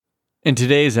In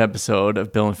today's episode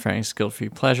of Bill and Frank's Guilt-Free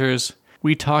Pleasures,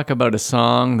 we talk about a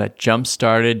song that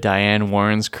jump-started Diane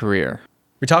Warren's career.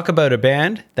 We talk about a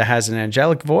band that has an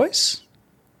angelic voice,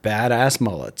 badass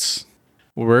mullets.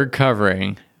 We're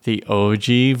covering the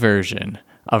OG version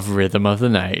of Rhythm of the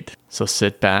Night, so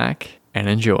sit back and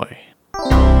enjoy.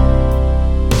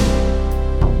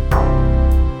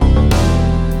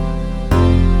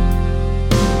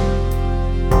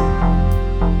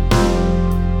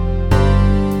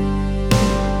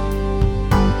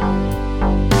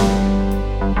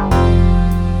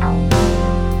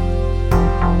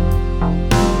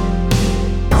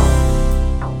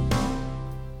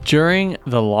 During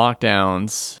the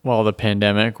lockdowns, while the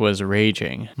pandemic was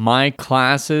raging, my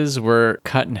classes were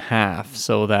cut in half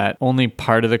so that only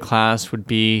part of the class would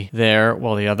be there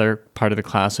while the other part of the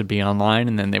class would be online,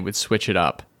 and then they would switch it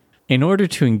up. In order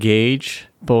to engage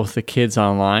both the kids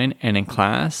online and in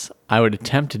class, I would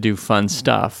attempt to do fun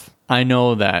stuff. I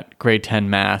know that grade 10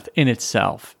 math in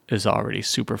itself is already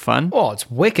super fun. Oh,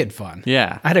 it's wicked fun.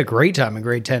 Yeah. I had a great time in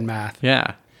grade 10 math.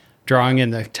 Yeah. Drawing in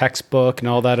the textbook and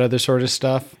all that other sort of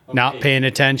stuff. Okay. Not paying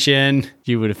attention.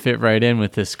 You would have fit right in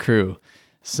with this crew.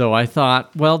 So I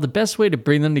thought, well, the best way to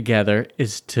bring them together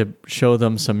is to show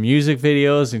them some music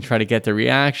videos and try to get their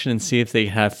reaction and see if they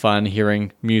have fun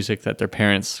hearing music that their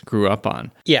parents grew up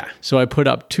on. Yeah. So I put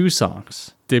up 2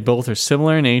 songs. They both are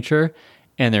similar in nature,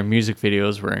 and their music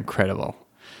videos were incredible.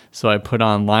 So I put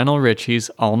on Lionel Richie's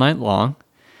All Night Long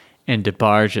and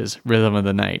DeBarge's Rhythm of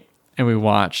the Night. And we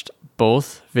watched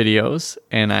both videos,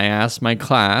 and I asked my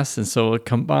class, and so a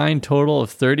combined total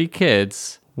of 30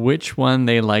 kids, which one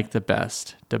they liked the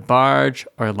best, DeBarge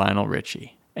or Lionel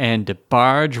Richie. And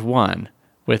DeBarge won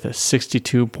with a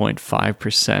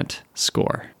 62.5%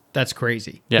 score. That's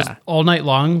crazy. Yeah. All Night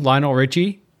Long, Lionel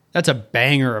Richie, that's a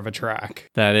banger of a track.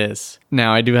 That is.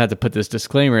 Now, I do have to put this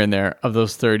disclaimer in there. Of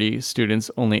those 30 students,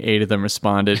 only 8 of them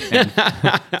responded, and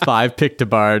 5 picked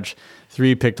DeBarge,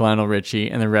 3 picked Lionel Richie,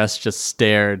 and the rest just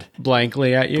stared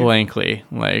blankly at you. Blankly,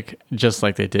 just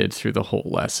like they did through the whole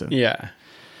lesson. Yeah.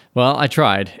 Well, I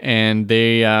tried, and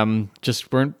they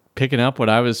just weren't picking up what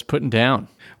I was putting down.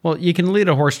 Well, you can lead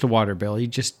a horse to water, Bill. You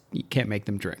can't make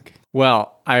them drink.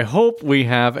 Well, I hope we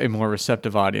have a more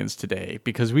receptive audience today,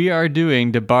 because we are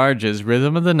doing DeBarge's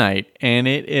Rhythm of the Night, and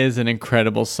it is an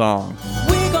incredible song.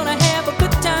 We're gonna have a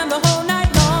good time the whole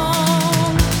night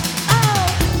long.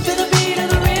 Oh, to the beat of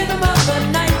the rhythm of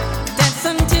the night. Dance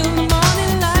until the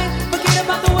morning light. Forget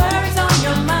about the worries on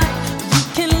your mind. You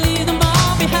can leave them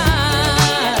all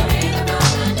behind.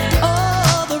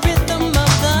 Oh, the rhythm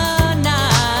of the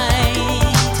night.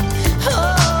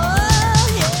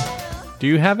 Oh, yeah. Do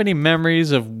you have any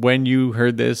memories of when you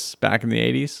heard this back in the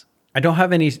 80s? I don't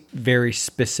have any very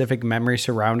specific memory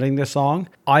surrounding the song.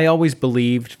 I always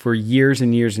believed for years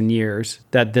and years and years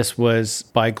that this was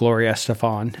by Gloria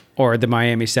Estefan or the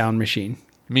Miami Sound Machine.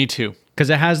 Me too. Because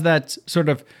it has that sort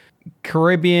of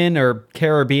Caribbean or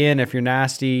Caribbean, if you're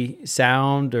nasty,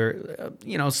 sound, or,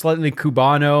 slightly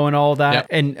Cubano and all that. Yep.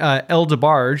 And El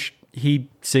DeBarge, he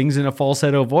sings in a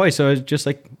falsetto voice. So it's just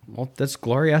like, well, that's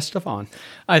Gloria Estefan.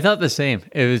 I thought the same.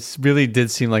 Really did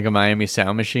seem like a Miami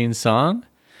Sound Machine song.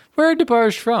 Where are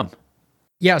DeBarge from?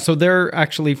 Yeah, so they're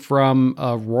actually from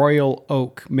Royal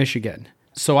Oak, Michigan.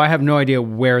 So I have no idea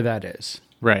where that is.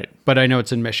 Right. But I know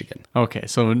it's in Michigan. Okay,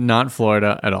 so not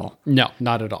Florida at all. No,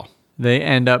 not at all. They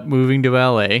end up moving to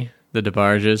LA, the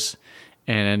DeBarges,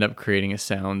 and end up creating a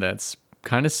sound that's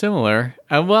kind of similar.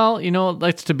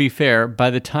 Let's to be fair, by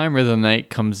the time Rhythm of the Night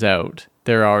comes out,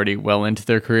 they're already well into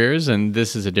their careers, and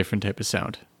this is a different type of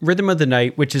sound. Rhythm of the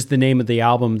Night, which is the name of the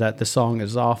album that the song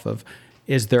is off of,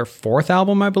 is their 4th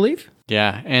album, I believe.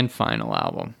 Yeah, and final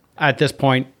album. At this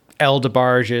point, El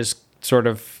DeBarge is sort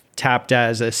of tapped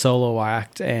as a solo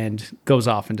act and goes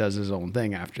off and does his own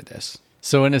thing after this.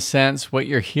 So in a sense, what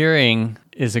you're hearing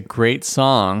is a great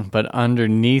song, but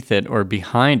underneath it, or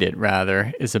behind it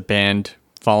rather, is a band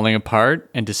falling apart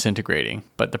and disintegrating.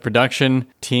 But the production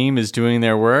team is doing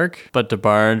their work, but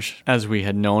DeBarge, as we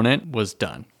had known it, was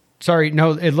done. Sorry,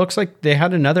 no, it looks like they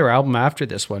had another album after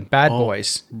this one, Bad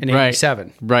Boys, in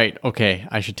 87. Right, okay,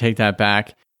 I should take that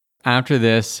back. After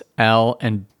this, Elle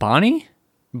and Bunny?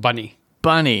 Bunny.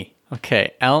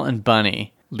 Okay, Elle and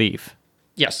Bunny leave.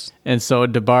 Yes. And so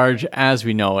DeBarge, as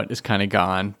we know it, is kind of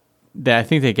gone. I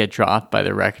think they get dropped by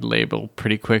the record label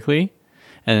pretty quickly.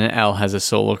 And then Elle has a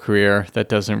solo career that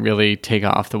doesn't really take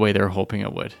off the way they're hoping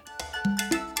it would.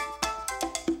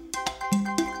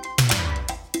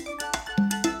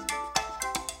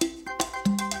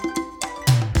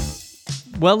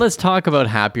 Well, let's talk about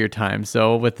happier times,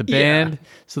 though, with the band. Yeah.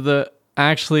 So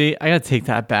I gotta take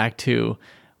that back too.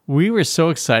 we were so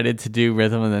excited to do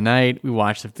Rhythm of the Night. We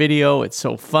watched the video. It's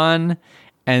so fun.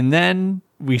 And then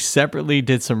we separately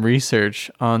did some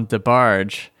research on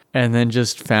DeBarge and then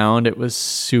just found it was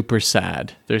super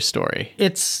sad, their story.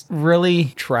 It's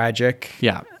really tragic.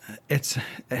 Yeah. It's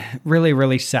really,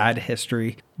 really sad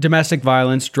history. Domestic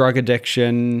violence, drug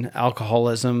addiction,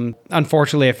 alcoholism.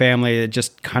 Unfortunately, a family that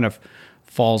just kind of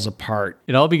falls apart.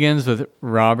 It all begins with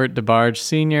Robert DeBarge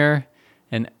Sr.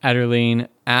 and Adeline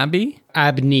Abney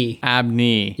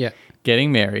Yeah.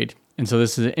 getting married. And so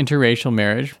this is an interracial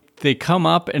marriage. They come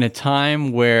up in a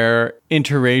time where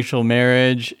interracial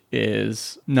marriage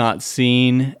is not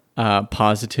seen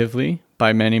positively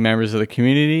by many members of the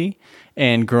community.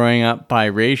 And growing up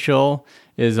biracial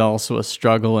is also a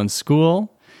struggle in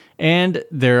school. And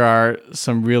there are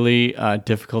some really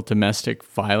difficult domestic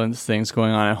violence things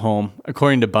going on at home,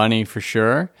 according to Bunny for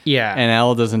sure. Yeah. And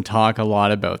Elle doesn't talk a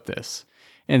lot about this.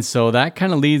 And so that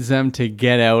kind of leads them to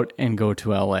get out and go to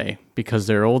LA because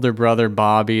their older brother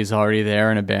Bobby is already there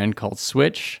in a band called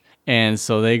Switch. And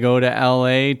so they go to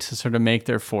LA to sort of make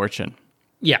their fortune.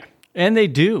 Yeah. And they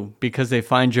do because they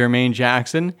find Jermaine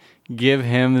Jackson, give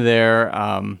him their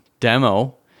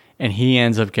demo, and he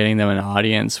ends up getting them an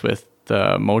audience with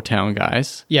the Motown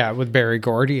guys. Yeah, with Barry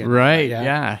Gordy. And Right,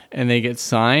 yeah. And they get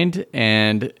signed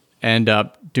and end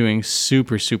up doing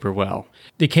super, super well.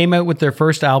 They came out with their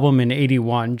first album in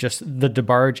 81, just the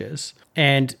DeBarges.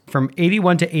 And from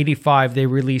 81 to 85, they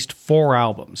released 4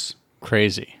 albums.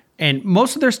 Crazy. And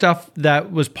most of their stuff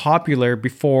that was popular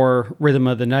before Rhythm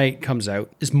of the Night comes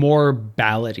out is more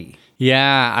ballady.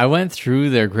 Yeah, I went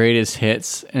through their greatest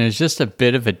hits, and it's just a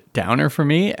bit of a downer for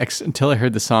me until I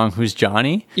heard the song Who's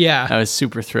Johnny? Yeah. I was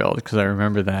super thrilled because I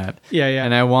remember that. Yeah.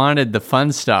 And I wanted the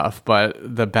fun stuff, but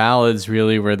the ballads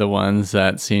really were the ones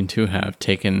that seem to have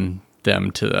taken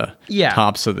them to the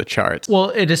tops of the charts.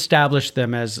 Well, it established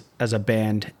them as a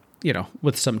band,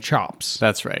 with some chops.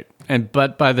 That's right.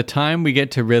 But by the time we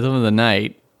get to Rhythm of the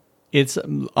Night, it's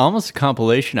almost a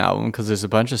compilation album because there's a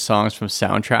bunch of songs from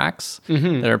soundtracks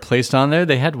that are placed on there.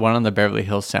 They had one on the Beverly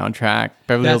Hills soundtrack,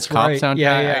 Beverly Hills Cop soundtrack.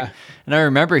 Yeah. And I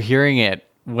remember hearing it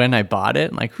when I bought it.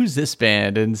 I'm like, who's this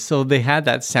band? And so they had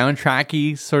that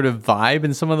soundtracky sort of vibe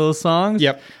in some of those songs.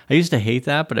 Yep. I used to hate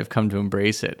that, but I've come to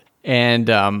embrace it. And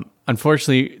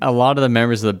unfortunately, a lot of the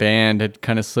members of the band had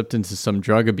kind of slipped into some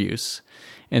drug abuse.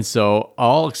 And so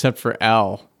all except for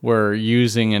Elle were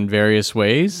using in various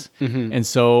ways. And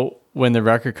so when the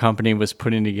record company was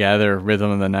putting together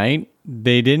Rhythm of the Night,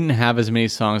 they didn't have as many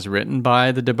songs written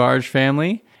by the DeBarge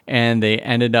family, and they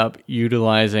ended up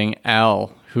utilizing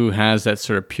Elle, who has that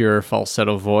sort of pure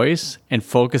falsetto voice, and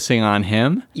focusing on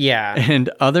him. Yeah. And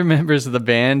other members of the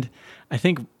band, I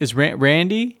think, is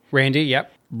Randy? Randy,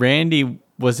 yep. Randy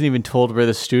wasn't even told where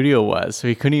the studio was, so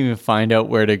he couldn't even find out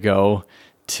where to go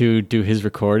to do his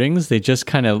recordings. They just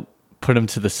kind of put him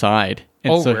to the side.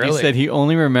 And so really? He said he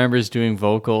only remembers doing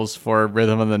vocals for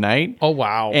Rhythm of the Night. Oh,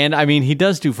 wow. And I mean, he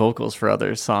does do vocals for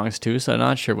other songs too, so I'm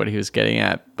not sure what he was getting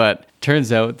at. But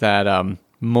turns out that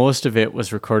most of it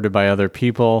was recorded by other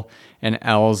people, and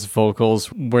Elle's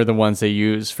vocals were the ones they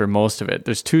used for most of it.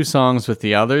 There's 2 songs with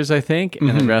the others, I think,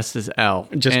 and the rest is Elle.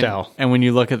 Just and, Elle. And when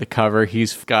you look at the cover,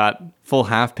 he's got full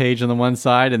half page on the one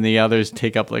side, and the others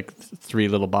take up like 3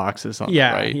 little boxes on the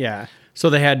right. Yeah.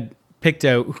 So they had picked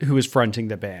out who was fronting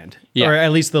the band. Yeah. Or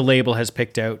at least the label has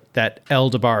picked out that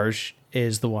Elle DeBarge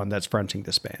is the one that's fronting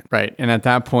this band. Right. And at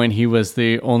that point, he was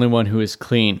the only one who was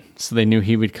clean. So they knew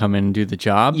he would come in and do the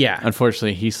job. Yeah.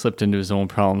 Unfortunately, he slipped into his own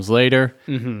problems later,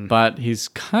 but he's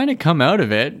kind of come out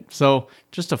of it. So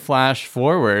just to flash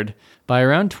forward, by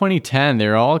around 2010,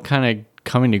 they're all kind of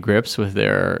coming to grips with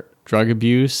their drug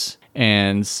abuse.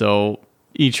 And so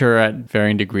each are at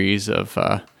varying degrees of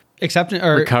Acceptance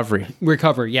or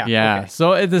recovery. Yeah. Yeah. Okay.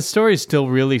 So the story's still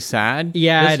really sad.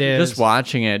 Yeah, it is. Just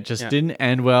watching it didn't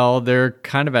end well. They're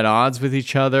kind of at odds with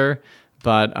each other,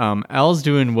 but Elle's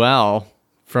doing well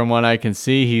from what I can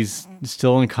see. He's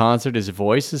still in concert. His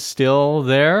voice is still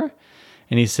there.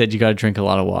 And he said, you got to drink a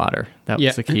lot of water. That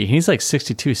was the key. He's like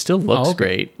 62, still looks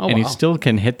great. Oh, and he wow. still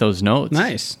can hit those notes.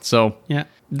 Nice. So Yeah.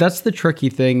 That's the tricky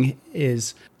thing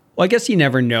is, well, I guess you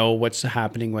never know what's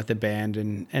happening with the band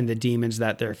and the demons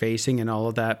that they're facing and all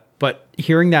of that. But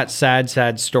hearing that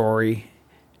sad story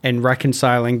and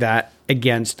reconciling that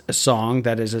against a song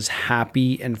that is as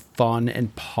happy and fun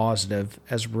and positive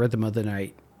as Rhythm of the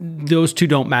Night, those two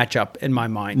don't match up in my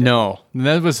mind. No,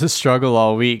 that was a struggle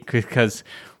all week because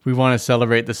we want to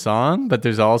celebrate the song, but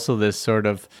there's also this sort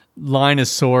of line of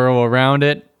sorrow around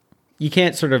it. You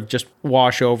can't sort of just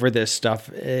wash over this stuff.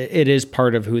 It is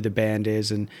part of who the band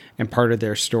is and part of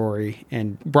their story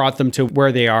and brought them to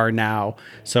where they are now.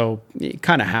 So you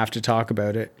kind of have to talk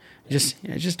about it.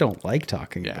 I just don't like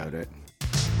talking Yeah. about it.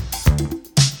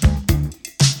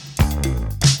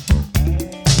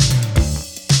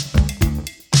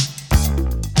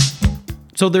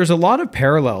 So there's a lot of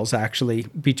parallels actually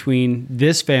between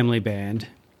this family band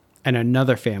and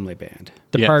another family band,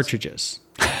 the Yes. Partridges.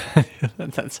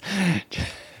 That's.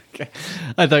 Okay.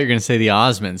 I thought you were going to say the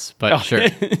Osmonds, but sure.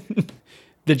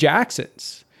 The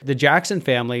Jacksons. The Jackson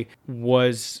family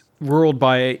was ruled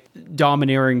by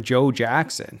domineering Joe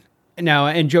Jackson. Now,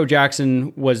 and Joe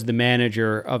Jackson was the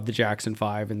manager of the Jackson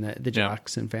 5 and the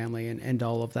Jackson family and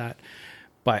all of that.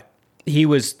 But he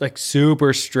was like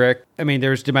super strict. I mean,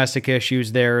 there's domestic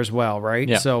issues there as well, right?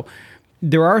 Yeah. So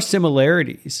there are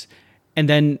similarities. And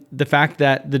then the fact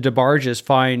that the DeBarges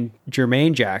find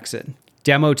Jermaine Jackson,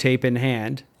 demo tape in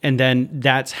hand, and then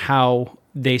that's how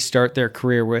they start their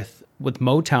career with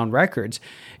Motown Records.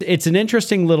 It's an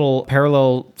interesting little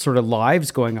parallel sort of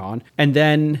lives going on. And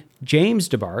then James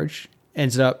DeBarge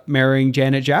ends up marrying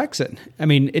Janet Jackson. I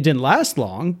mean, it didn't last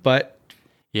long, but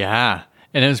Yeah.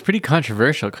 And it was pretty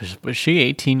controversial because was she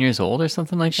 18 years old or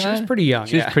something like that? she was pretty young.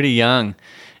 She was pretty young.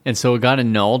 And so it got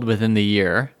annulled within the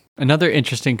year. Another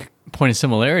interesting point of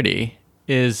similarity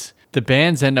is the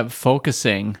bands end up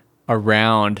focusing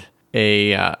around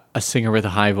a singer with a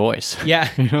high voice. Yeah,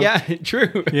 yeah,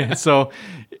 true. Yeah. So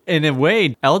in a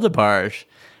way, El DeBarge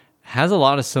has a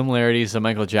lot of similarities to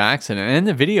Michael Jackson. And in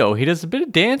the video, he does a bit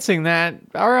of dancing that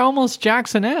are almost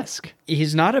Jackson-esque.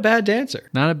 He's not a bad dancer.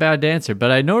 Not a bad dancer,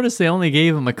 but I noticed they only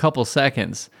gave him a couple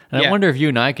seconds. And Yeah. I wonder if you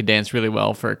and I could dance really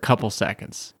well for a couple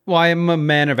seconds. Well, I am a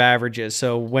man of averages.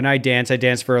 So when I dance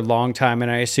for a long time. And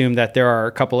I assume that there are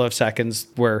a couple of seconds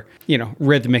where,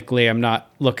 rhythmically, I'm not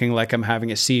looking like I'm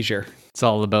having a seizure. It's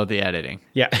all about the editing.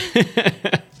 Yeah.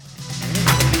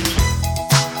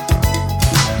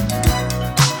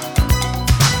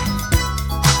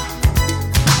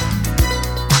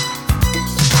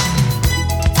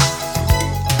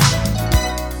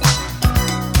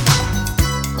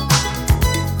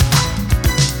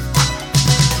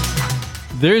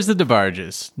 There's the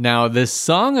DeBarges. Now, this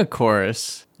song, of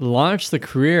course, launched the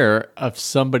career of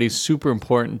somebody super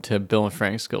important to Bill and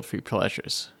Frank's Guilt-Free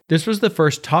Pleasures. This was the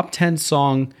first top 10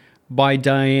 song by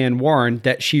Diane Warren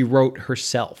that she wrote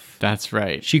herself. That's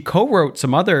right. She co-wrote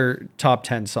some other top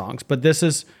 10 songs, but this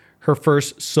is her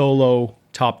first solo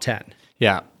top 10.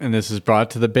 Yeah, and this is brought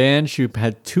to the band. She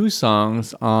had 2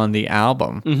 songs on the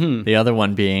album. Mm-hmm. The other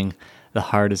one being The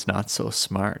Heart Is Not So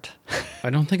Smart. I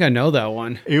don't think I know that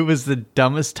one. It was the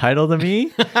dumbest title to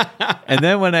me. And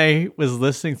then when I was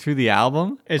listening through the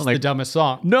album, It's I'm like, the dumbest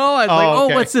song. no, I was like,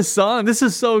 okay. what's this song? This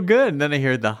is so good. And then I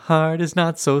hear The Heart Is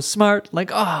Not So Smart. Like,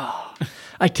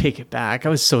 I take it back. I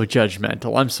was so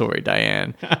judgmental. I'm sorry,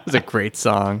 Diane. It was a great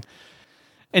song.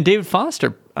 And David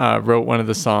Foster wrote one of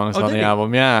the songs on did the he?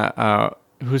 album. Yeah.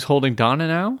 Who's Holding Donna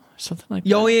Now? Something like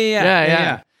that. Oh,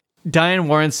 yeah. Diane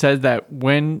Warren said that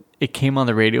when it came on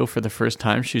the radio for the first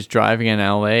time, she was driving in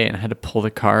LA and had to pull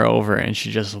the car over, and she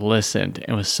just listened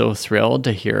and was so thrilled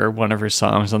to hear one of her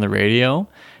songs on the radio.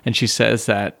 And she says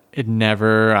that it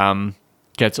never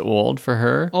gets old for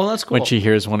her. Oh, that's cool. When she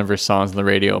hears one of her songs on the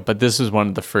radio. But this is one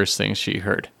of the first things she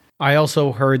heard. I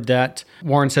also heard that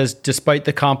Warren says, despite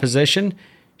the composition,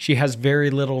 she has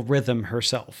very little rhythm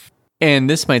herself. And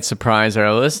this might surprise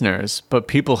our listeners, but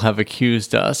people have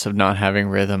accused us of not having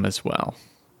rhythm as well.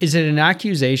 Is it an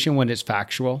accusation when it's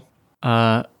factual?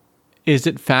 Is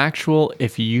it factual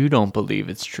if you don't believe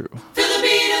it's true? Feel the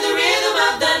beat of the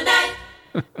rhythm of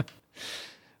the night.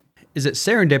 Is it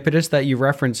serendipitous that you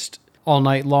referenced All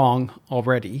Night Long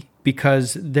already?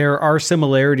 Because there are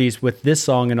similarities with this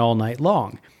song and All Night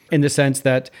Long in the sense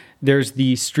that there's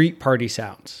the street party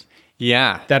sounds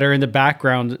Yeah. that are in the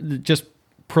background just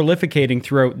prolificating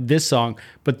throughout this song,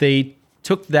 but they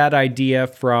took that idea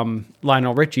from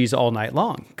Lionel Richie's All Night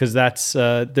Long because that's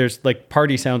there's like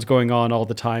party sounds going on all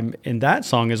the time in that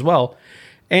song as well.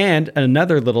 And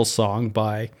another little song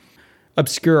by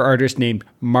obscure artist named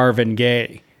Marvin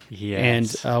Gaye.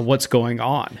 Yes. And What's Going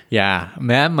On. Yeah,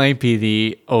 that might be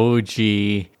the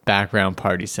OG background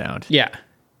party sound. Yeah.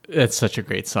 That's such a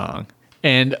great song.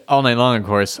 And All Night Long, of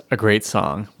course, a great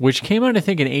song, which came out, I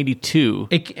think, in 82.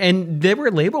 And they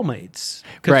were label mates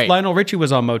because Right. Lionel Richie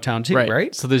was on Motown too,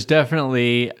 right? So there's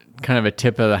definitely kind of a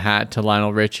tip of the hat to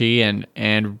Lionel Richie and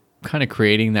kind of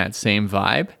creating that same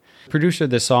vibe. Producer of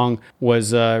this song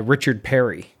was Richard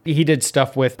Perry. He did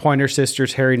stuff with Pointer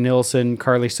Sisters, Harry Nilsson,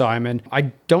 Carly Simon.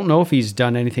 I don't know if he's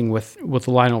done anything with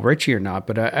Lionel Richie or not,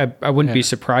 but I wouldn't be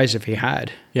surprised if he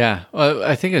had. Yeah. Well,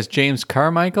 I think it's James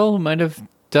Carmichael who might have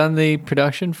done the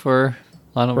production for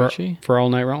Lionel Richie. For All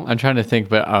Night Long. I'm trying to think,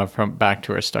 but from back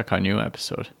to our Stuck on You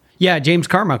episode. Yeah, James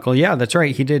Carmichael. Yeah, that's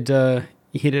right. He did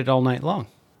All Night Long.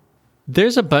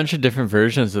 There's a bunch of different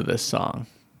versions of this song.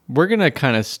 We're going to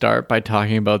kind of start by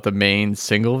talking about the main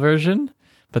single version,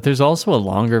 but there's also a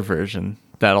longer version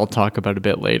that I'll talk about a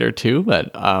bit later too, but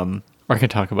I can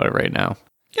talk about it right now.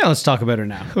 Yeah, let's talk about it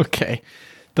now. Okay.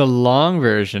 The long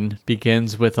version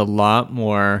begins with a lot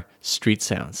more street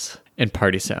sounds and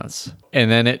party sounds. And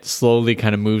then it slowly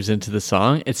kind of moves into the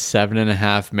song. It's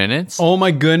 7.5 minutes. Oh my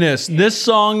goodness. This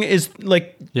song is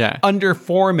like under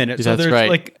 4 minutes. So That's there's right.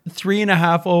 like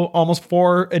 3.5, almost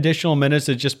 4 additional minutes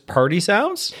of just party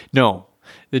sounds. No,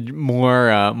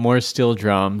 more steel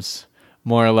drums,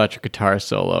 more electric guitar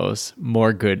solos,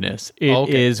 more goodness. It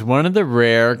is one of the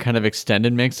rare kind of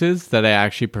extended mixes that I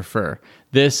actually prefer.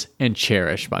 This and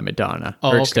Cherish by Madonna.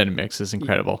 Her extended mix is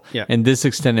incredible. Yeah. And this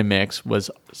extended mix was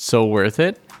so worth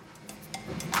it.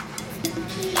 To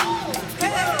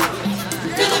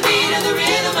the beat of the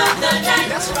rhythm of the night.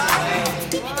 That's right.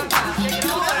 To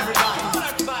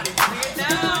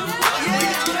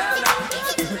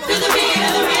the beat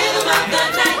of the rhythm of the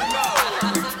night.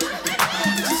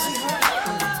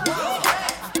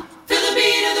 To the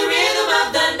beat of the rhythm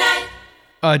of the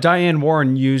night. Diane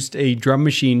Warren used a drum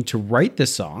machine to write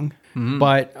this song,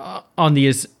 but on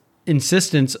the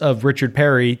insistence of Richard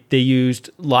Perry, they used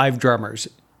live drummers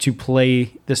to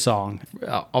play the song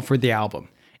for the album.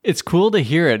 It's cool to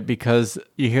hear it because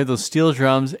you hear those steel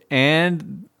drums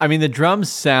and, I mean, the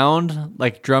drums sound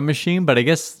like drum machine, but I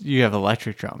guess you have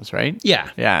electric drums, right? Yeah.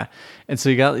 Yeah. And so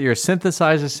you got your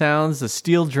synthesizer sounds, the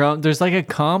steel drum. There's like a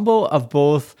combo of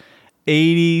both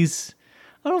 80s,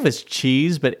 I don't know if it's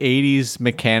cheese, but 80s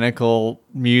mechanical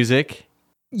music.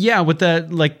 Yeah, with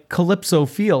that like calypso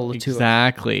feel to it.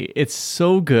 Exactly. It's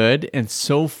so good and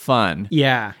so fun.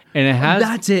 Yeah. And it has...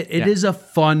 That's it. It is a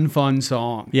fun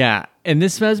song. Yeah. And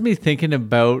this has me thinking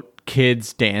about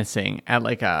kids dancing at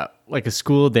like a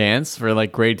school dance for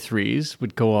like grade 3s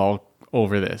would go all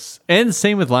over this. And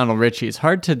same with Lionel Richie. It's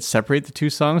hard to separate the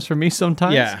two songs for me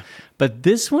sometimes. Yeah. But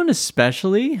this one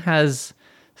especially has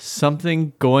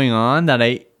something going on that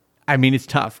I mean, it's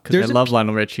tough because I love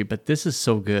Lionel Richie, but this is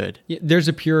so good. Yeah, there's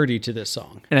a purity to this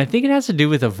song. And I think it has to do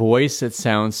with a voice that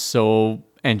sounds so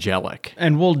angelic.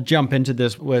 And we'll jump into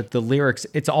this with the lyrics.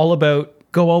 It's all about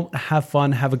go out, have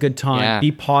fun, have a good time,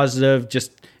 be positive,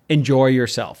 just enjoy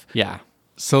yourself. Yeah.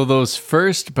 So those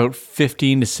first about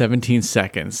 15 to 17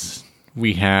 seconds,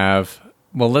 we have,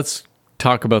 well, let's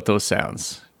talk about those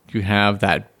sounds. You have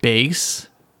that bass,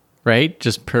 right?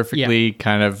 Just perfectly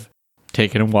kind of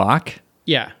taking a walk.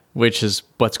 Yeah. Which is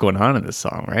what's going on in this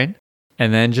song, right?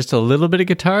 And then just a little bit of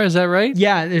guitar, is that right?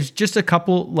 Yeah, there's just a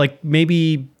couple, like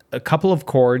maybe a couple of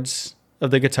chords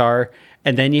of the guitar,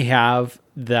 and then you have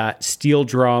that steel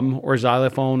drum or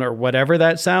xylophone or whatever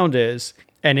that sound is,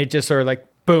 and it just sort of like,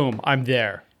 boom, I'm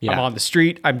there. Yeah. I'm on the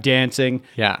street, I'm dancing.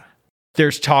 Yeah.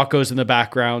 There's tacos in the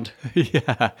background.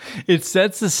 Yeah. It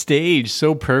sets the stage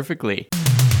so perfectly.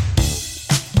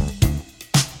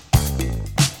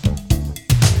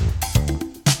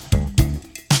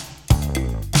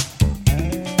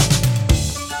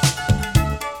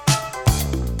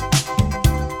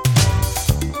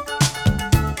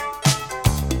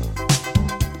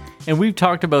 And we've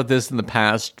talked about this in the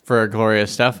past for our Gloria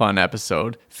Estefan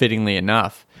episode, fittingly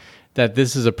enough, that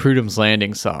this is a Prudham's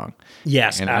Landing song.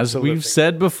 Yes, and absolutely. as we've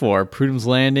said before, Prudham's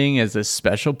Landing is a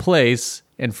special place.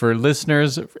 And for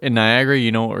listeners in Niagara,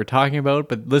 you know what we're talking about.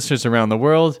 But listeners around the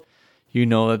world, you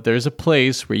know that there's a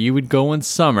place where you would go in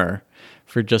summer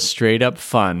for just straight up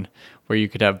fun, where you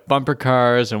could have bumper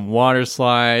cars and water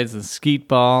slides and skeet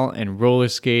ball and roller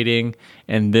skating.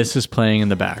 And this is playing in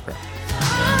the background.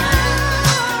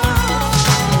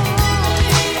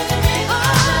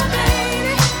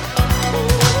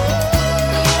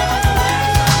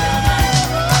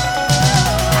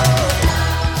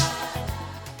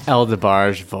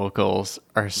 DeBarge vocals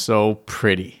are so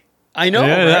pretty. I know,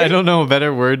 Yeah, right? I don't know a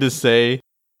better word to say.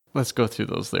 Let's go through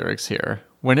those lyrics here.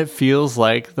 When it feels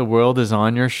like the world is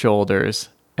on your shoulders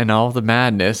and all the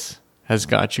madness has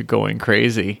got you going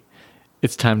crazy,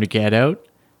 it's time to get out,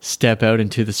 step out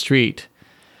into the street,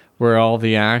 where all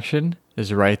the action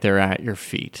is right there at your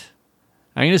feet.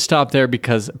 I'm going to stop there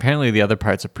because apparently the other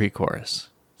part's a pre-chorus.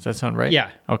 Does that sound right? Yeah.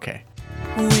 Okay.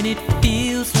 When it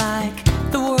feels like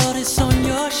the world is on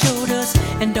your shoulders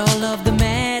and all of the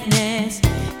madness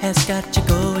has got you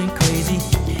going crazy,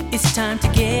 it's time to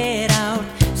get out,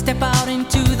 step out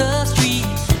into the street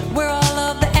where all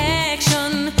of the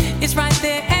action is right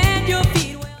there at your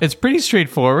feet. It's pretty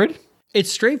straightforward.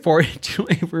 It's straightforward.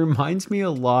 It reminds me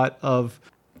a lot of,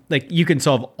 like, you can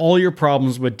solve all your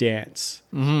problems with dance.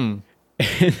 Mm-hmm.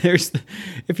 And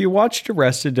if you watched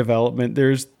Arrested Development,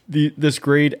 there's this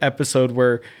great episode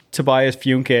where Tobias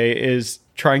Funke is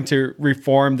trying to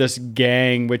reform this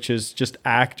gang, which is just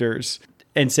actors,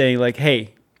 and saying like,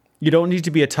 hey, you don't need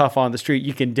to be a tough on the street.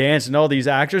 You can dance. And all these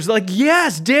actors are like,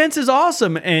 yes, dance is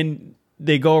awesome. And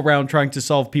they go around trying to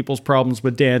solve people's problems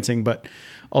with dancing, but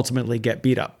ultimately get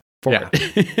beat up for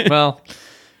it. Well,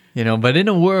 but in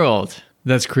a world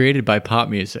that's created by pop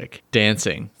music,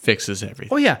 dancing fixes everything.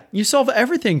 Oh, yeah. You solve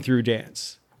everything through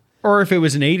dance. Or if it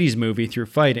was an 80s movie, through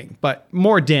fighting, but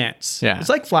more dance. Yeah. It's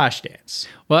like Flashdance.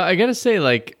 Well, I got to say,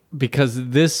 like, because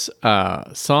this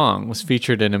song was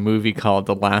featured in a movie called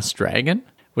The Last Dragon,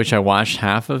 which I watched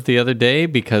half of the other day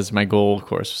because my goal, of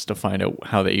course, was to find out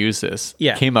how they use this.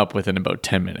 Yeah. Came up within about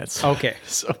 10 minutes. Okay.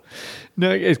 So, no,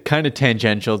 it's kind of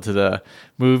tangential to the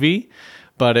movie,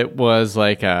 but it was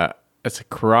like it's a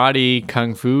karate,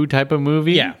 kung fu type of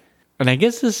movie. Yeah. And I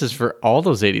guess this is for all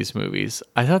those 80s movies.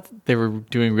 I thought they were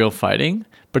doing real fighting,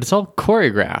 but it's all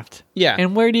choreographed. Yeah.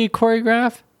 And where do you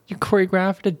choreograph? You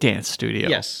choreograph at a dance studio.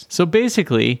 Yes. So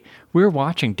basically, we're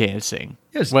watching dancing.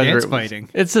 It's dance fighting.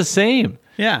 It's the same.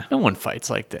 Yeah. No one fights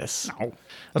like this. No.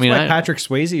 That's why Patrick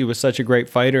Swayze was such a great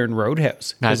fighter in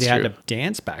Roadhouse. Because he had a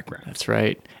dance background. That's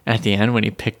right. And at the end, when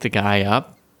he picked the guy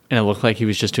up, and it looked like he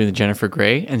was just doing the Jennifer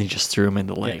Grey, and he just threw him in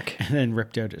the lake. And then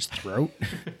ripped out his throat.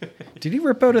 Did he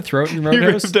rip out a throat in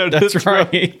Roadhouse? He ripped out his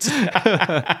right.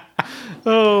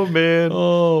 Oh, man.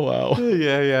 Oh, wow.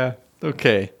 Yeah.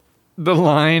 Okay. The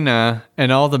line,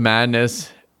 and all the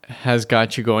madness has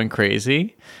got you going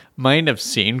crazy, might have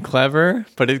seemed clever,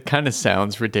 but it kind of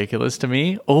sounds ridiculous to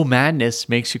me. Oh, madness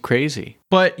makes you crazy.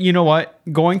 But you know what?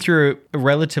 Going through a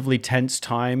relatively tense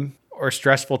time or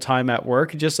stressful time at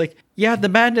work, just like, yeah, the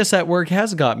madness at work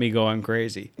has got me going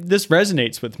crazy. This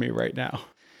resonates with me right now.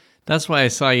 That's why I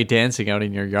saw you dancing out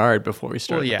in your yard before we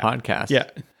started the podcast.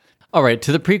 Yeah. All right,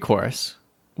 to the pre-chorus.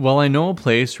 Well, I know a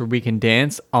place where we can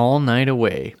dance all night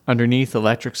away underneath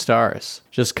electric stars.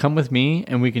 Just come with me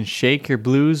and we can shake your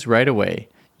blues right away.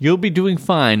 You'll be doing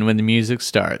fine when the music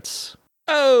starts.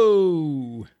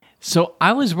 Oh. So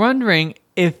I was wondering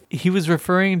if he was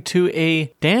referring to a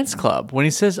dance club. When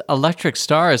he says electric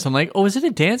stars, I'm like, oh, is it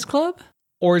a dance club?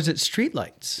 Or is it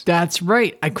streetlights? That's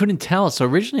right. I couldn't tell. So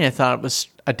originally I thought it was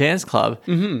a dance club,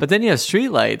 but then you have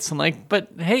streetlights. I'm like, but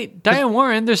hey, Diane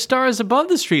Warren, there's stars above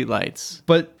the streetlights.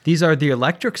 But these are the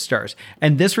electric stars.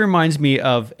 And this reminds me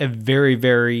of a very,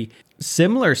 very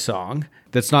similar song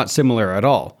that's not similar at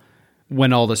all,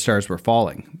 When All the Stars Were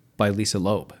Falling by Lisa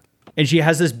Loeb. And she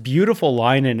has this beautiful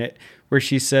line in it where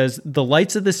she says, the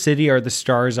lights of the city are the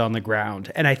stars on the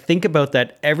ground. And I think about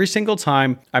that every single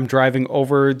time I'm driving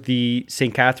over the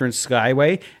St. Catharines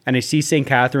Skyway and I see St.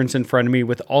 Catharines in front of me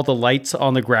with all the lights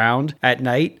on the ground at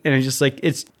night. And I'm just like,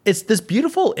 it's this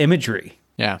beautiful imagery.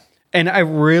 Yeah. And I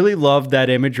really love that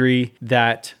imagery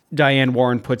that Diane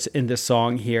Warren puts in this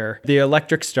song here. The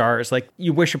electric stars, like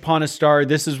you wish upon a star,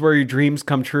 this is where your dreams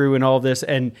come true and all this.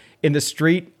 And in the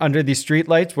street, under these street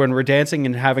lights, when we're dancing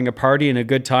and having a party and a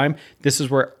good time, this is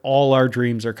where all our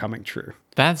dreams are coming true.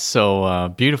 That's so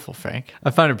beautiful, Frank.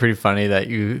 I find it pretty funny that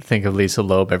you think of Lisa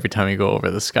Loeb every time you go over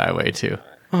the Skyway, too.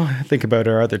 Oh, I think about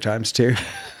her other times, too.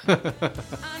 I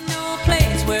know a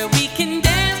place where we can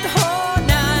dance the whole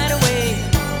night away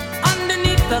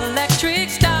underneath the electric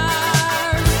stars.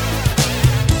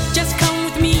 Just come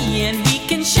with me and we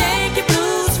can shake your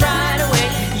blues right away.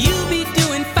 You'll be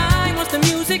doing fine once the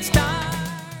music starts.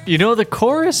 You know, the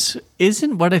chorus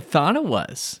isn't what I thought it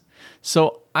was.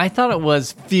 So I thought it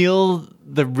was feel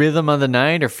the rhythm of the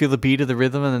night or feel the beat of the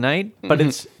rhythm of the night, but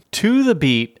it's to the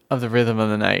beat of the rhythm of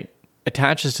the night.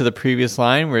 Attaches to the previous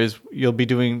line, whereas you'll be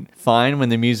doing fine when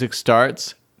the music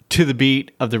starts to the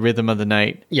beat of the rhythm of the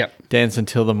night. Yep. Dance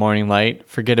until the morning light.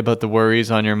 Forget about the worries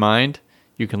on your mind.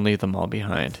 You can leave them all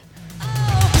behind.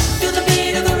 Oh, feel the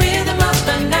beat of the rhythm of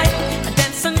the night.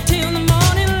 Dance until the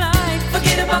morning light.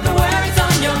 Forget about the worries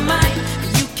on your mind.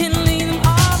 You can leave them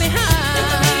all behind. Feel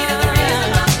the beat of the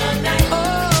rhythm of the night.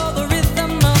 Oh, the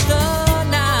rhythm of the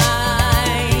night.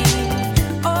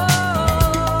 Oh,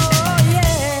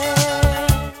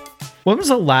 yeah. When was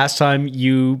the last time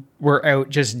you were out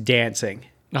just dancing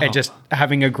and just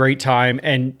having a great time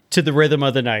and to the rhythm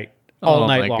of the night all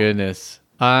night long? Oh my goodness.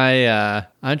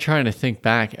 I'm trying to think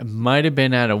back. It might have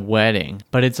been at a wedding,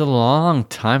 but it's a long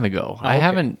time ago. I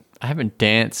haven't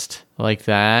danced like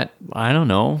that. I don't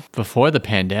know, before the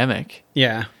pandemic.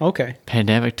 Yeah, okay.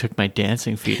 Pandemic took my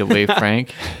dancing feet away,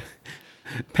 Frank.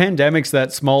 Pandemic's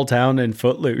that small town in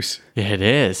Footloose. Yeah, it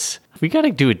is. We got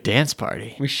to do a dance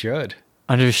party We should.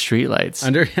 under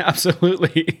streetlights.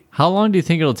 Absolutely. How long do you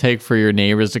think it'll take for your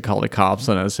neighbors to call the cops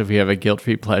on us if we have a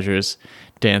guilt-free pleasures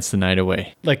dance the night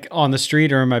away? Like on the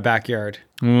street or in my backyard?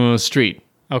 Street.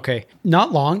 Okay.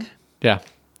 Not long. Yeah.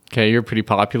 Okay, you're pretty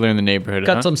popular in the neighborhood.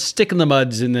 Got huh? some stick in the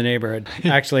muds in the neighborhood.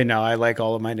 Actually, no, I like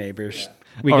all of my neighbors.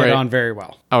 We All get right. on very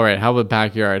well. All right. How about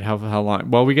backyard? How long?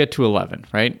 Well, we get to 11,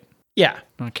 right? Yeah.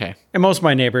 Okay. And most of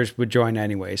my neighbors would join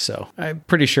anyway, so I'm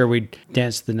pretty sure we'd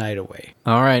dance the night away.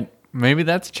 All right. Maybe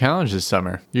that's a challenge this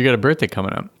summer. You got a birthday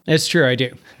coming up. It's true, I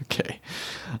do. Okay.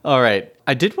 All right.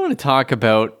 I did want to talk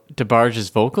about DeBarge's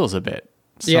vocals a bit.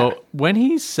 So Yeah. when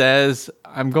he says,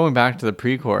 I'm going back to the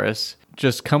pre-chorus,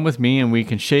 just come with me and we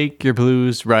can shake your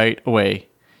blues right away.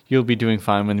 You'll be doing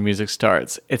fine when the music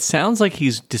starts. It sounds like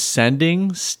he's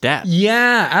descending steps.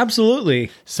 Yeah,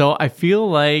 absolutely. So I feel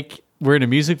like we're in a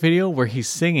music video where he's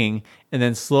singing and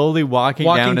then slowly walking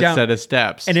down a set of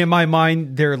steps. And in my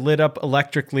mind, they're lit up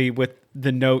electrically with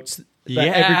the notes. That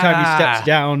every time he steps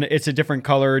down, it's a different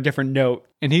color, a different note.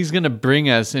 And he's going to bring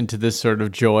us into this sort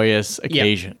of joyous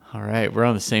occasion. All right, we're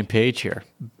on the same page here.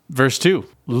 Verse 2,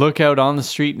 look out on the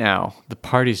street now. The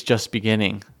party's just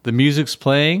beginning. The music's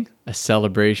playing, a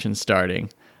celebration starting.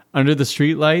 Under the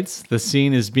streetlights, the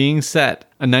scene is being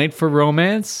set. A night for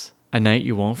romance, a night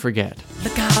you won't forget.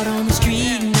 Look out on the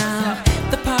street now.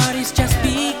 The party's just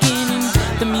beginning.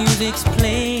 The music's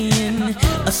playing.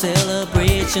 A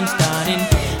celebration starting.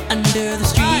 Under the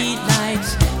street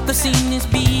lights, the scene is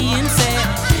being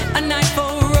set. A night for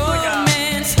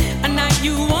romance. A night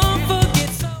you won't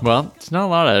forget. Well, it's not a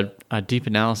lot of deep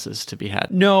analysis to be had.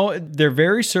 No, they're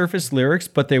very surface lyrics,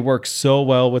 but they work so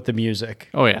well with the music.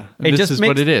 Oh, yeah. This is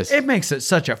what it is. It makes it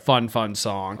such a fun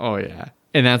song. Oh, yeah.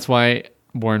 And that's why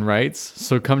Warren writes,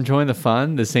 so come join the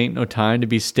fun. This ain't no time to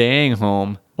be staying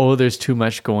home. Oh, there's too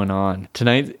much going on.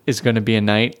 Tonight is going to be a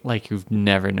night like you've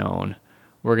never known.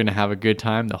 We're going to have a good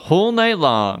time the whole night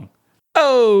long.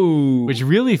 Oh! Which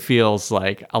really feels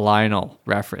like a Lionel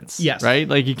reference. Yes. Right?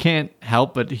 Like you can't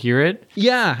help but hear it.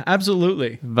 Yeah,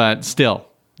 absolutely. But still,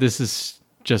 this is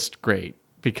just great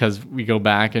because we go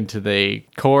back into the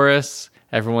chorus.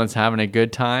 Everyone's having a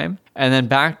good time. And then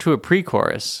back to a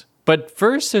pre-chorus. But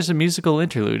first, there's a musical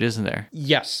interlude, isn't there?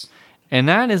 Yes. And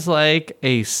that is like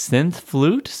a synth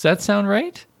flute. Does that sound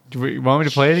right? Do you want me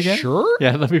to play it again? Sure.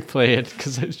 Yeah, let me play it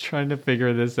because I was trying to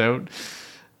figure this out.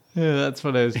 Yeah, that's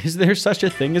what I was. Is there such a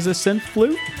thing as a synth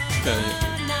flute?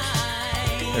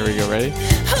 There we go. Ready?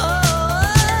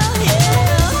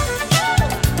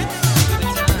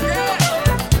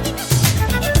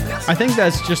 I think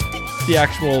that's just the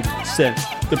actual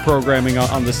synth, the programming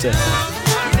on the synth.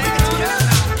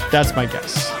 That's my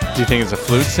guess. Do you think it's a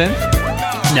flute synth?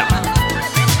 No.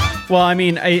 Well, I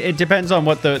mean, it depends on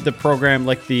what the program,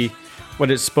 like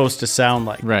what it's supposed to sound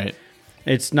like. Right.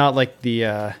 It's not like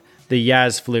the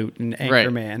Yaz flute in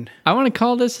Anchorman. I want to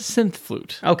call this a synth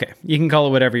flute. Okay, you can call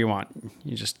it whatever you want.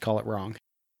 You just call it wrong.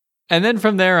 And then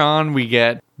from there on, we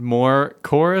get more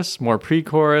chorus, more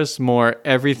pre-chorus, more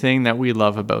everything that we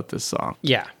love about this song.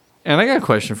 Yeah. And I got a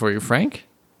question for you, Frank.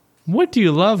 What do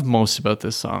you love most about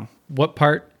this song? What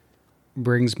part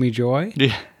brings me joy?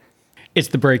 Yeah. It's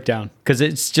the breakdown, because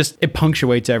it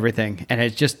punctuates everything, and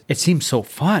it seems so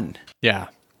fun. Yeah.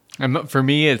 And for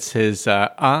me, it's his, baby,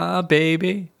 Oh,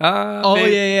 baby.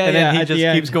 yeah, And then yeah, he at just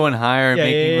the keeps end. going higher, Yeah,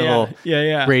 making yeah, little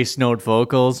yeah. grace note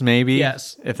vocals, maybe.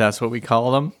 Yes. If that's what we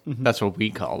call them. That's what we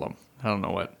call them. I don't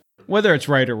know what. Whether it's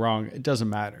right or wrong, it doesn't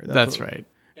matter. That's right.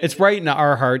 It's right in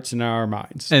our hearts and our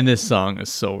minds. And this song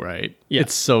is so right. Yeah.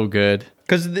 It's so good.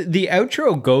 Because the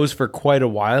outro goes for quite a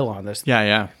while on this. Yeah,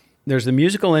 yeah. There's the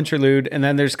musical interlude, and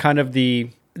then there's kind of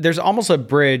there's almost a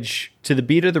bridge to the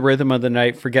beat of the rhythm of the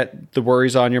night. Forget the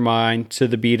worries on your mind. To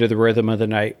the beat of the rhythm of the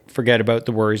night. Forget about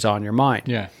the worries on your mind.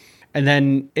 Yeah. And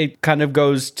then it kind of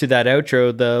goes to that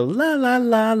outro, the la la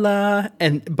la la,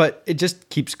 but it just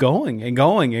keeps going and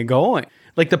going and going.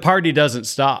 Like the party doesn't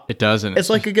stop. It doesn't. It's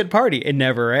like a good party. It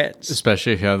never ends.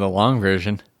 Especially if you have the long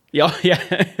version. Yeah, yeah.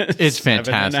 It's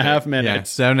fantastic. 7.5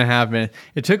 minutes. Yeah, 7.5 minutes.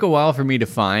 It took a while for me to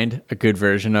find a good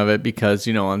version of it because,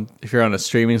 if you're on a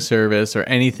streaming service or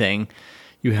anything,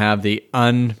 you have the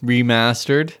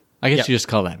unremastered. I guess Yep. you just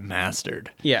call that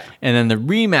mastered. Yeah. And then the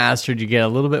remastered, you get a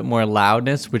little bit more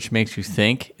loudness, which makes you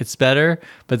think it's better.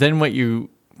 But then what you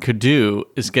could do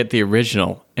is get the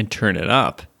original and turn it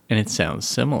up, and it sounds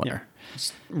similar.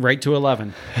 Right to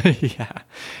 11. Yeah.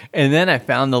 And then I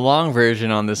found the long version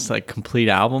on this complete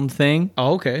album thing.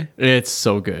 Oh, okay. It's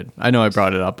so good. I know I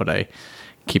brought it up, but I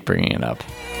keep bringing it up.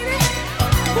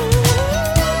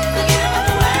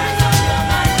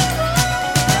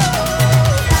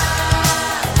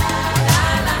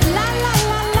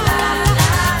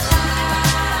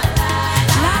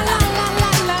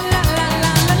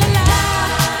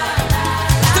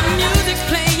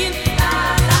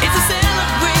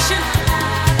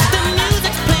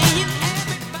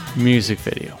 music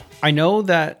video. I know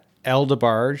that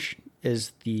DeBarge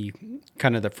is the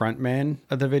kind of the front man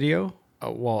of the video,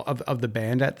 of the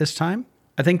band at this time.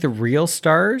 I think the real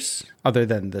stars, other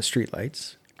than the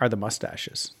streetlights, are the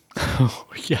mustaches. Oh,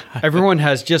 yeah. Everyone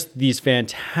has just these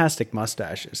fantastic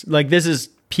mustaches. Like, this is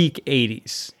peak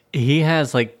 80s. He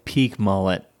has like peak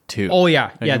mullet too. Oh,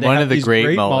 yeah. Like, Yeah, they one have of the these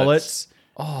great mullets.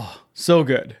 Oh, so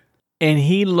good. And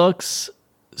he looks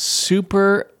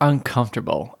super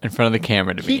uncomfortable in front of the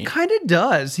camera to me. He kind of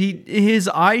does. His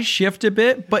eyes shift a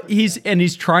bit, but he's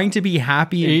trying to be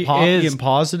happy and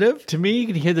positive. To me, you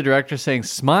can hear the director saying,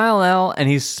 "Smile, Al," and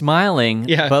he's smiling,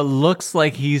 Yeah. but looks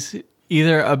like he's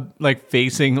either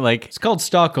facing like It's called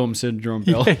Stockholm Syndrome,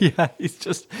 Bill. yeah,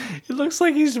 it looks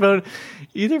like he's about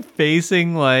either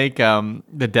facing like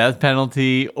the death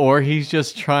penalty or he's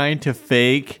just trying to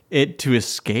fake it to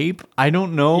escape. I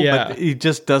don't know, Yeah. but he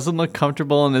just doesn't look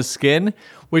comfortable in his skin,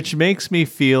 which makes me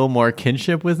feel more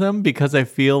kinship with him because I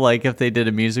feel like if they did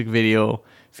a music video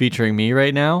featuring me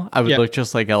right now, I would Yeah. look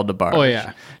just like DeBarge. Oh,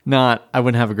 yeah. I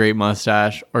wouldn't have a great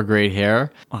mustache or great hair.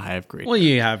 Oh, I have great Well,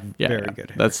 you have yeah, very yeah.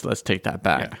 good hair. Let's take that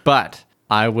back. Yeah. But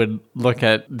I would look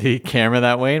at the camera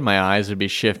that way and my eyes would be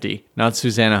shifty. Not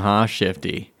Susanna Haas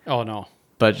shifty, Oh, no.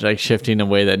 but like shifty in a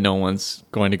way that no one's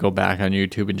going to go back on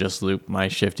YouTube and just loop my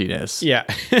shiftiness. Yeah.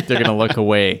 They're going to look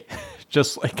away,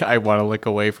 just like I want to look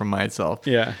away from myself.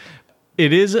 Yeah.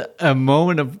 It is a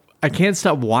moment of, I can't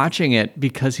stop watching it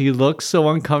because he looks so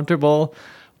uncomfortable,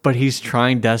 but he's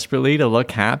trying desperately to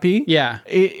look happy. Yeah.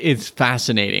 It's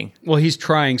fascinating. Well, he's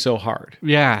trying so hard.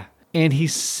 Yeah. And he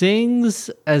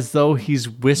sings as though he's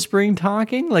whispering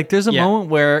talking. Like there's a Yeah. moment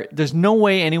where there's no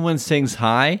way anyone sings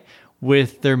hi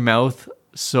with their mouth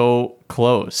so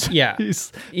close. Yeah.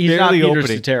 he's not barely Peter opening.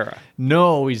 Cetera.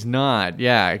 No, he's not.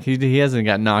 Yeah. He hasn't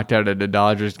got knocked out at a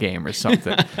Dodgers game or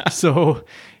something. So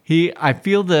I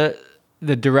feel the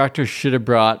director should have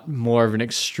brought more of an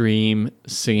extreme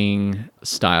singing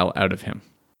style out of him.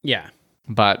 Yeah.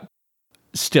 But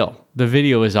still, the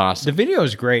video is awesome. The video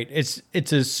is great.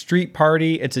 It's a street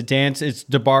party. It's a dance. It's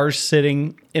DeBarge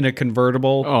sitting in a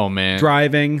convertible. Oh, man.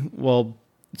 Driving. Well,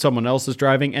 someone else is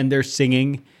driving and they're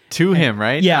singing. To him,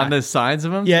 right? Yeah. On the sides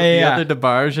of him. Yeah, so yeah, the other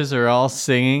DeBarges are all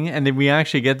singing, and then we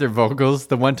actually get their vocals.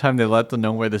 The one time they let them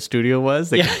know where the studio was,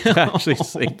 they could actually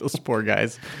sing, those poor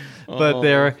guys. But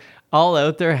they're all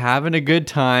out there having a good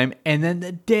time, and then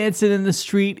the dancing in the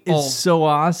street is so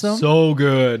awesome. So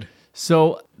good.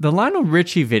 So the Lionel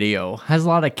Richie video has a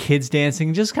lot of kids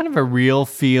dancing, just kind of a real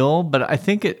feel, but I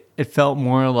think it felt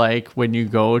more like when you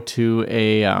go to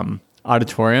a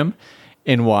auditorium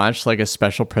and watch like a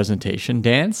special presentation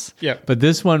dance. Yeah. But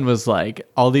this one was like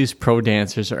all these pro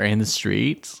dancers are in the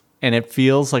streets and it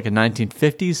feels like a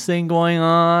 1950s thing going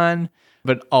on,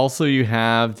 but also you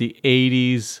have the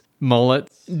 80s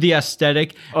mullets. The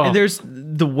aesthetic. And there's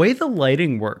the way the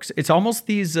lighting works. It's almost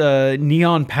these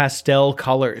neon pastel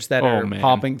colors that are man.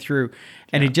 popping through.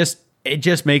 And it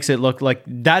just makes it look like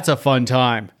that's a fun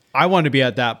time. I want to be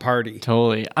at that party.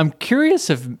 Totally. I'm curious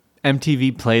if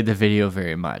MTV played the video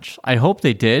very much. I hope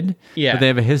they did. Yeah. But they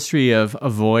have a history of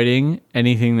avoiding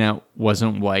anything that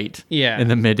wasn't white Yeah. in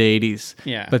the mid 80s.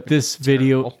 Yeah. But this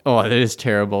video, terrible. it is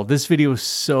terrible. This video is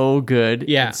so good.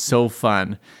 Yeah. It's so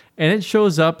fun. And it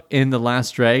shows up in The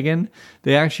Last Dragon.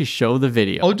 They actually show the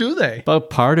video. Oh, do they? But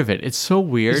part of it. It's so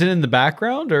weird. Is it in the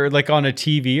background or like on a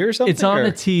TV or something? It's on or?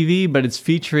 the TV, but it's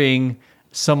featuring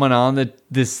someone on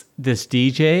this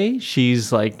DJ.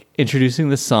 She's like introducing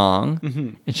the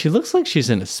song, and she looks like she's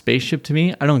in a spaceship to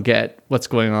me. I don't get what's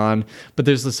going on, but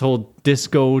there's this whole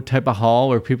disco type of hall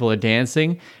where people are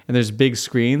dancing, and there's big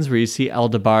screens where you see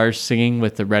DeBarge singing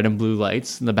with the red and blue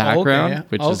lights in the background, yeah.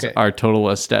 which is our total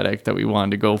aesthetic that we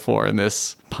wanted to go for in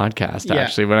this podcast. Yeah.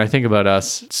 Actually, when I think about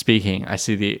us speaking, I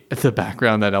see the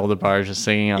background that DeBarge is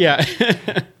singing on. Yeah.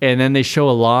 And then they show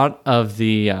a lot of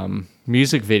the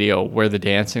music video where the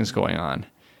dancing's going on,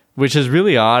 which is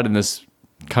really odd in this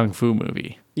kung fu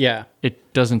movie. Yeah.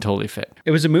 It doesn't totally fit.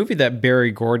 It was a movie that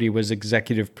Barry Gordy was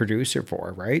executive producer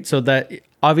for, right? So that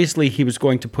obviously he was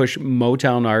going to push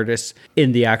Motown artists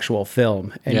in the actual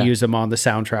film and use them on the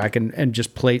soundtrack and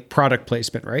just play product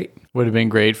placement, right? Would have been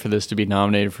great for this to be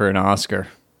nominated for an Oscar.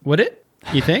 Would it?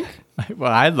 You think?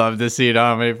 Well, I'd love to see it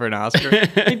nominated for an Oscar.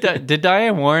 Hey, did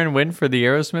Diane Warren win for the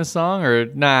Aerosmith song or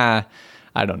nah?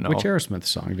 I don't know. Which Aerosmith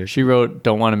song did she? She wrote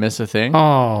Don't Want to Miss a Thing.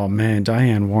 Oh, man,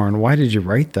 Diane Warren. Why did you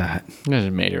write that?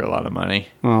 It made her a lot of money.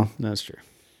 Well, that's true.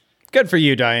 Good for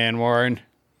you, Diane Warren.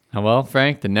 Well,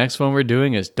 Frank, the next one we're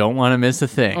doing is Don't Want to Miss a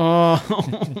Thing. Oh,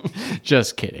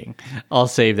 Just kidding. I'll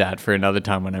save that for another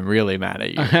time when I'm really mad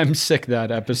at you. I'm sick of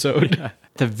that episode. At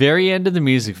the very end of the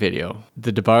music video,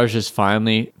 the DeBarges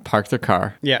finally park their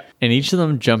car. Yeah. And each of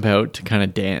them jump out to kind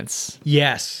of dance.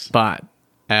 Yes. But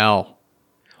Al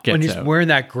gets When he's out. wearing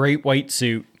that great white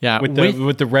suit. Yeah,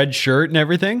 With the red shirt and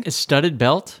everything. A studded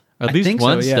belt, or at I least think so,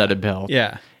 one yeah. studded belt.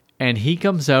 Yeah. And he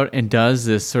comes out and does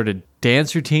this sort of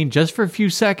dance routine just for a few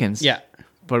seconds. Yeah.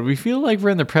 But we feel like we're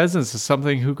in the presence of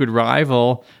something who could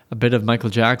rival a bit of Michael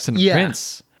Jackson and Yeah.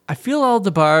 Prince. I feel all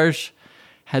DeBarge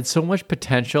had so much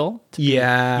potential to be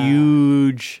Yeah. a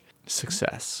huge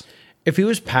success. If he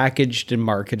was packaged and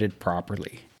marketed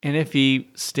properly. And if he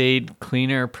stayed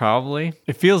cleaner, probably.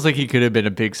 It feels like he could have been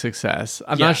a big success.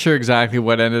 I'm Yeah. not sure exactly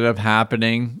what ended up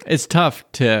happening. It's tough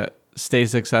to stay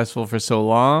successful for so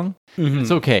long.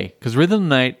 It's okay, because Rhythm of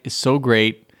the Night is so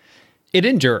great. It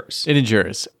endures. It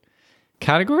endures.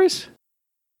 Categories?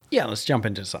 Yeah, let's jump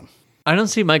into some. I don't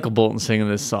see Michael Bolton singing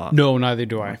this song. No, neither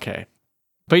do I. Okay.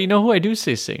 But you know who I do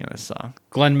see singing this song?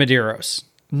 Glenn Medeiros.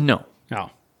 No.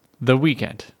 No. The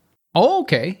Weeknd. Oh,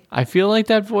 okay. I feel like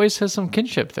that voice has some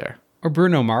kinship there. Or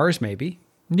Bruno Mars, maybe.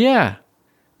 Yeah.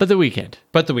 But The Weeknd.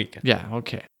 But The Weeknd. Yeah,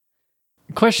 okay.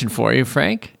 Question for you,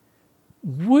 Frank.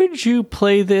 Would you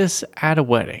play this at a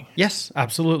wedding? Yes,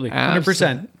 absolutely.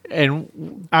 100%.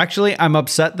 And Actually, I'm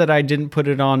upset that I didn't put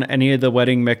it on any of the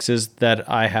wedding mixes that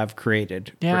I have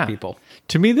created yeah. for people.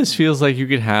 To me, this feels like you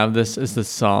could have this as the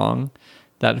song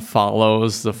that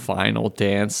follows the final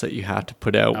dance that you have to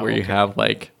put out, where you okay. have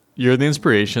like, you're the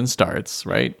inspiration starts,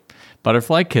 right?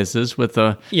 Butterfly kisses with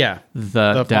the Yeah.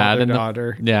 the dad and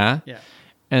daughter. yeah.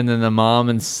 And then the mom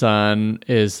and son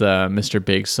is Mr.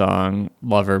 Big Song,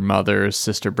 lover, mother,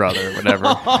 sister, brother,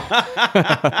 whatever.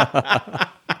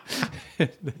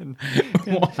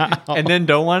 And then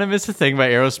Don't Want to Miss a Thing by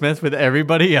Aerosmith with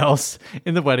everybody else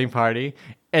in the wedding party.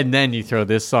 And then you throw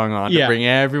this song on to Yeah. bring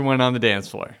everyone on the dance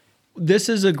floor. This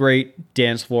is a great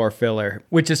dance floor filler,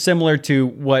 which is similar to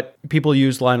what people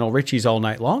use Lionel Richie's All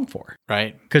Night Long for.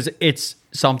 Right? Because it's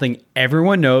something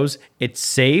everyone knows, it's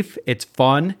safe, it's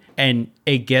fun, and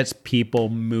it gets people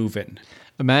moving.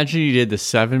 Imagine you did the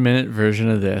 7-minute version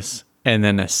of this and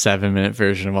then a 7-minute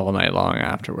version of All Night Long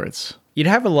afterwards. You'd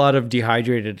have a lot of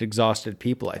dehydrated, exhausted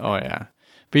people, I think. Oh, yeah.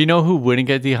 But you know who wouldn't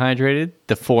get dehydrated?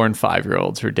 The 4 and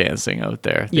 5-year-olds who are dancing out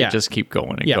there. They Yeah. just keep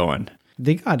going and Yeah. going.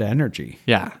 They got energy.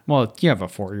 Yeah. Well, you have a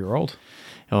 4-year-old.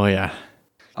 Oh, yeah.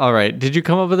 All right. Did you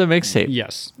come up with a mixtape?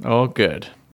 Yes. Oh, good.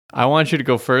 I want you to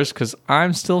go first because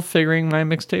I'm still figuring my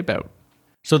mixtape out.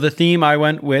 So the theme I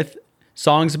went with,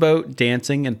 songs about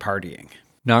dancing and partying.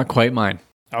 Not quite mine.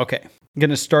 Okay. I'm going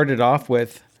to start it off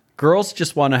with Girls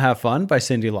Just Want to Have Fun by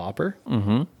Cyndi Lauper.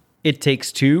 Mm-hmm. It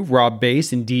Takes Two, Rob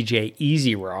Bass and DJ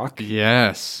Easy Rock.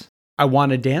 Yes. I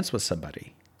Want to Dance with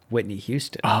Somebody, Whitney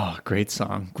Houston. Oh, great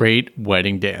song. Great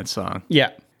wedding dance song. Yeah.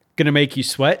 Gonna Make You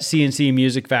Sweat, CNC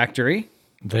Music Factory.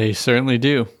 They certainly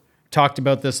do. Talked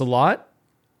about this a lot.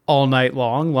 All Night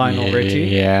Long, Lionel Richie.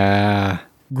 Yeah.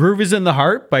 Groove is in the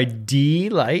Heart by D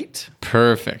Light.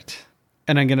 Perfect.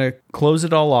 And I'm gonna close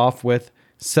it all off with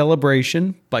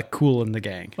Celebration by Kool and the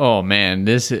Gang. Oh, man.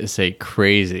 This is a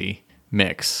crazy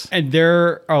mix. And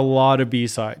there are a lot of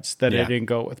B-sides that Yeah. I didn't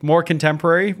go with. More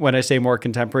contemporary, when I say more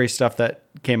contemporary, stuff that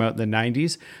came out in the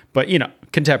 90s. But, you know,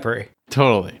 contemporary.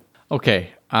 Totally. Okay.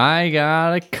 I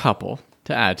got a couple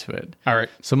to add to it. All right.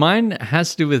 So mine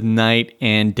has to do with night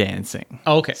and dancing.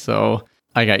 Okay. So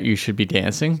I got You Should Be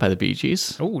Dancing by the Bee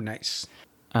Gees. Oh, nice.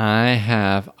 I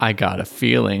have I Got a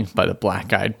Feeling by the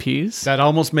Black Eyed Peas. That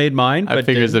almost made mine. I but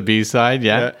figure it's a didn't. B-side,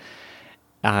 yeah.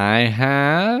 I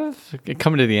have,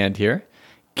 coming to the end here,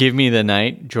 Give Me the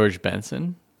Night, George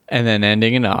Benson. And then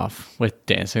ending it off with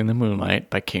Dancing in the Moonlight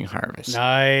by King Harvest.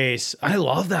 Nice. I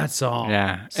love that song.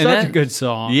 Yeah. Such And a good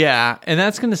song. Yeah, and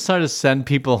that's going to sort of send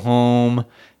people home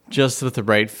just with the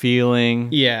right feeling.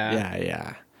 Yeah.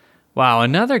 Yeah. Wow,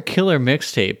 another killer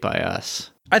mixtape by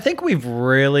us. I think we've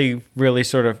really, really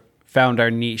sort of found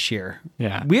our niche here.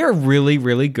 Yeah. We are really,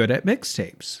 really good at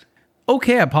mixtapes.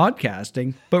 Okay at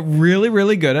podcasting, but really,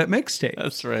 really good at mixtapes.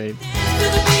 That's right. To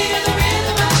the beat of the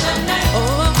rhythm of the night. Oh,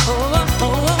 oh, oh, oh,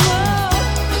 oh, oh.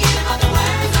 Forget about the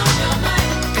worries on your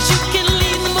mind. 'Cause you can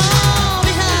leave them all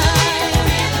behind.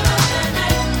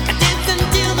 Dance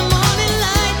until the morning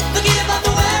light. Forget about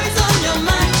the worries on your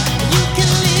mind. You can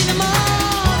leave them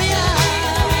all behind.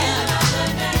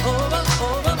 Oh, oh,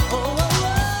 oh, oh, oh,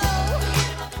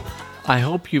 oh. I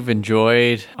hope you've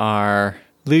enjoyed our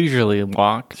leisurely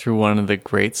walk through one of the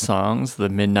great songs of the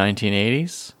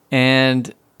mid-1980s.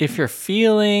 And if you're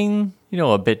feeling,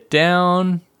 a bit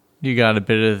down, you got a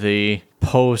bit of the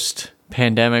post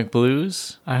pandemic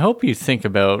blues, I hope you think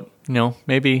about,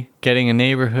 maybe getting a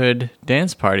neighborhood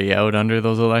dance party out under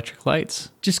those electric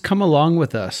lights. Just come along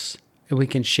with us and we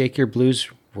can shake your blues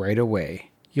right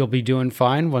away. You'll be doing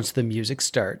fine once the music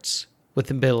starts with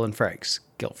the Bill and Frank's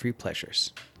Guilt-Free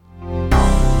Pleasures.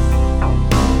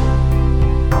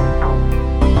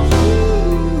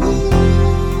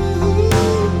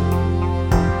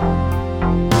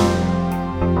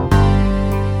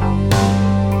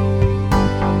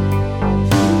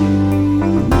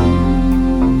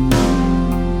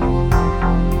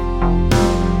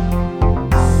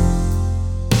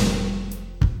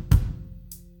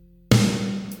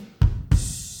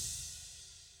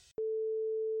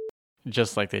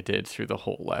 Just like they did through the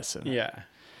whole lesson. Yeah.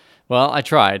 Well, I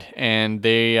tried, and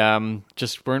they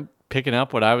just weren't picking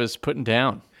up what I was putting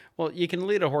down. Well, you can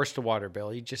lead a horse to water,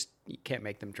 Bill. You can't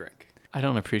make them drink. I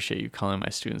don't appreciate you calling my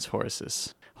students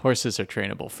horses. Horses are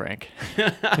trainable, Frank.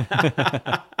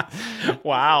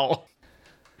 Wow.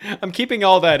 I'm keeping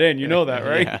all that in. You know that,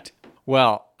 right? Yeah.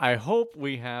 Well, I hope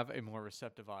we have a more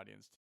receptive audience.